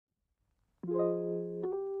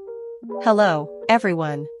Hello,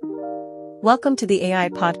 everyone. Welcome to the AI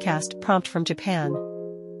podcast Prompt from Japan.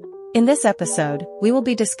 In this episode, we will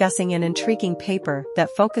be discussing an intriguing paper that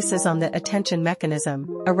focuses on the attention mechanism,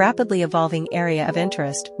 a rapidly evolving area of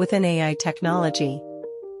interest within AI technology.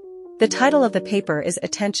 The title of the paper is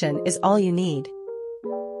Attention is All You Need.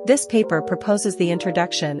 This paper proposes the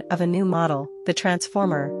introduction of a new model, the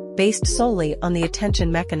transformer, based solely on the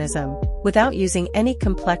attention mechanism, without using any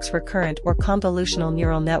complex recurrent or convolutional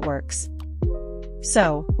neural networks.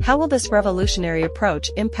 So, how will this revolutionary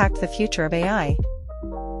approach impact the future of AI?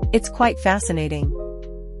 It's quite fascinating.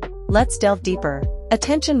 Let's delve deeper.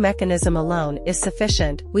 Attention mechanism alone is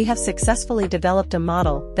sufficient. We have successfully developed a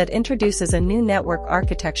model that introduces a new network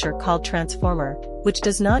architecture called transformer, which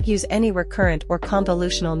does not use any recurrent or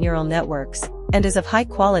convolutional neural networks, and is of high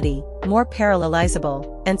quality, more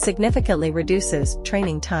parallelizable, and significantly reduces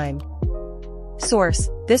training time. Source: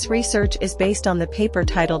 this research is based on the paper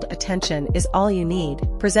titled Attention is All You Need,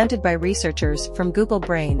 presented by researchers from Google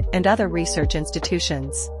Brain and other research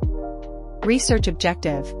institutions. Research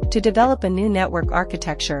objective: to develop a new network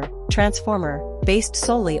architecture, transformer, based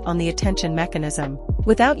solely on the attention mechanism,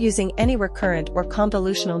 without using any recurrent or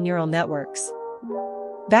convolutional neural networks.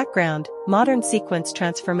 Background: modern sequence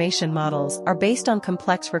transformation models are based on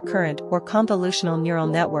complex recurrent or convolutional neural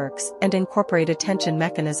networks and incorporate attention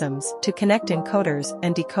mechanisms to connect encoders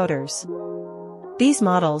and decoders. These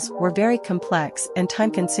models were very complex and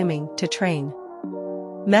time-consuming to train.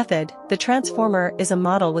 Method: the transformer is a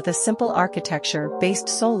model with a simple architecture based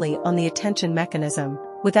solely on the attention mechanism,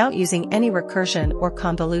 without using any recursion or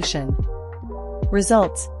convolution.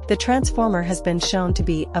 Results: the transformer has been shown to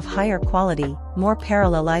be of higher quality, more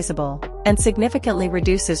parallelizable, and significantly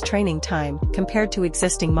reduces training time compared to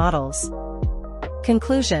existing models.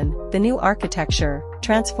 Conclusion: the new architecture,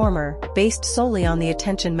 transformer, based solely on the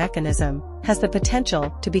attention mechanism, has the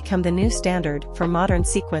potential to become the new standard for modern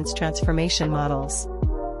sequence transformation models.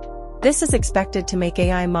 This is expected to make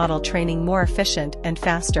AI model training more efficient and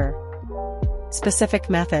faster. Specific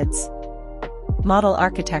methods. Model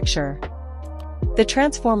architecture. The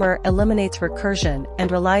transformer eliminates recursion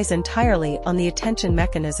and relies entirely on the attention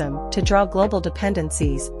mechanism to draw global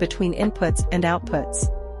dependencies between inputs and outputs.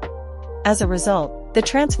 As a result, the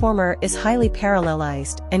transformer is highly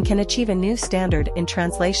parallelized and can achieve a new standard in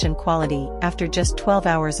translation quality after just 12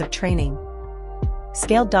 hours of training.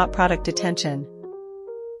 Scaled dot product attention.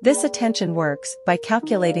 This attention works by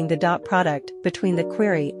calculating the dot product between the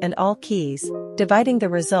query and all keys, dividing the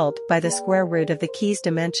result by the square root of the key's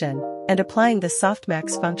dimension, and applying the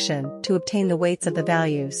softmax function to obtain the weights of the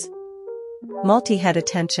values. Multi-head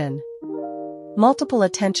attention. Multiple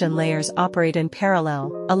attention layers operate in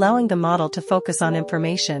parallel, allowing the model to focus on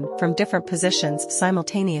information from different positions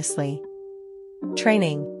simultaneously.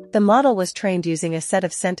 Training. The model was trained using a set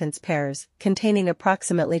of sentence pairs, containing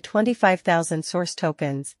approximately 25,000 source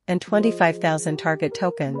tokens and 25,000 target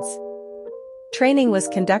tokens. Training was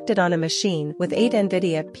conducted on a machine with 8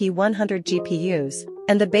 NVIDIA P100 GPUs,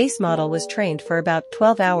 and the base model was trained for about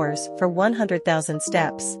 12 hours for 100,000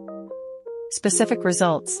 steps. Specific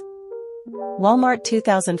results. Walmart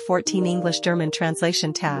 2014 English-German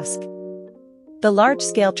translation task. The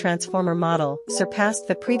large-scale transformer model surpassed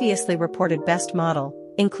the previously reported best model,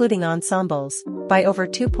 including ensembles, by over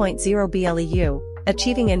 2.0 BLEU,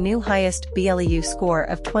 achieving a new highest BLEU score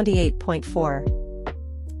of 28.4.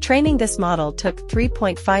 Training this model took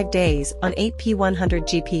 3.5 days on 8 P100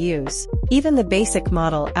 GPUs. Even the basic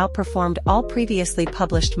model outperformed all previously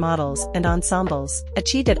published models and ensembles,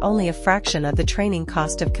 achieved at only a fraction of the training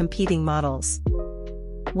cost of competing models.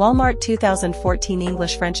 Walmart 2014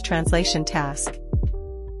 English-French translation task.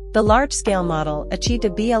 The large-scale model achieved a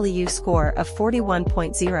BLEU score of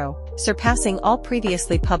 41.0, surpassing all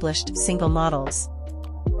previously published single models.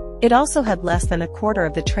 It also had less than a quarter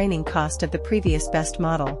of the training cost of the previous best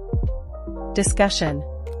model. Discussion.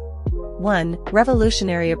 1.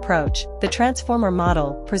 Revolutionary approach. The transformer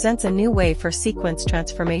model presents a new way for sequence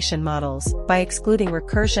transformation models by excluding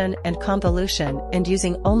recursion and convolution and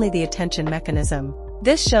using only the attention mechanism.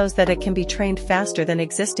 This shows that it can be trained faster than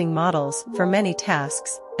existing models for many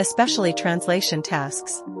tasks, especially translation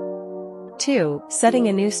tasks. 2. Setting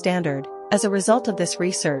a new standard. As a result of this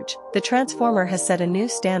research, the transformer has set a new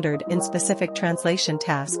standard in specific translation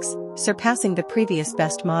tasks, surpassing the previous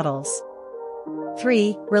best models.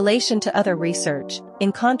 3. Relation to other research.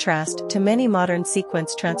 In contrast to many modern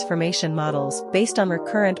sequence transformation models based on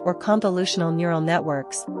recurrent or convolutional neural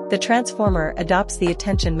networks, the transformer adopts the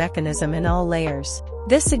attention mechanism in all layers.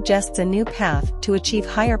 This suggests a new path to achieve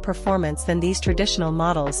higher performance than these traditional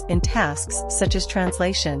models in tasks such as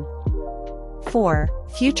translation. 4.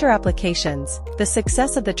 Future applications. The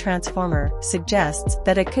success of the transformer suggests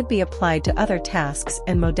that it could be applied to other tasks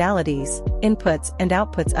and modalities, inputs and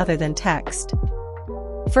outputs other than text.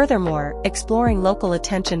 Furthermore, exploring local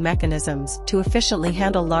attention mechanisms to efficiently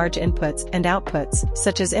handle large inputs and outputs,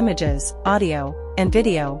 such as images, audio, and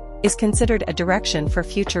video, is considered a direction for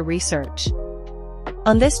future research.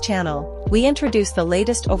 On this channel, we introduce the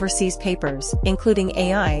latest overseas papers, including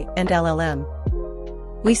AI and LLM.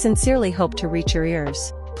 We sincerely hope to reach your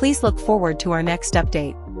ears. Please look forward to our next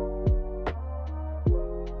update.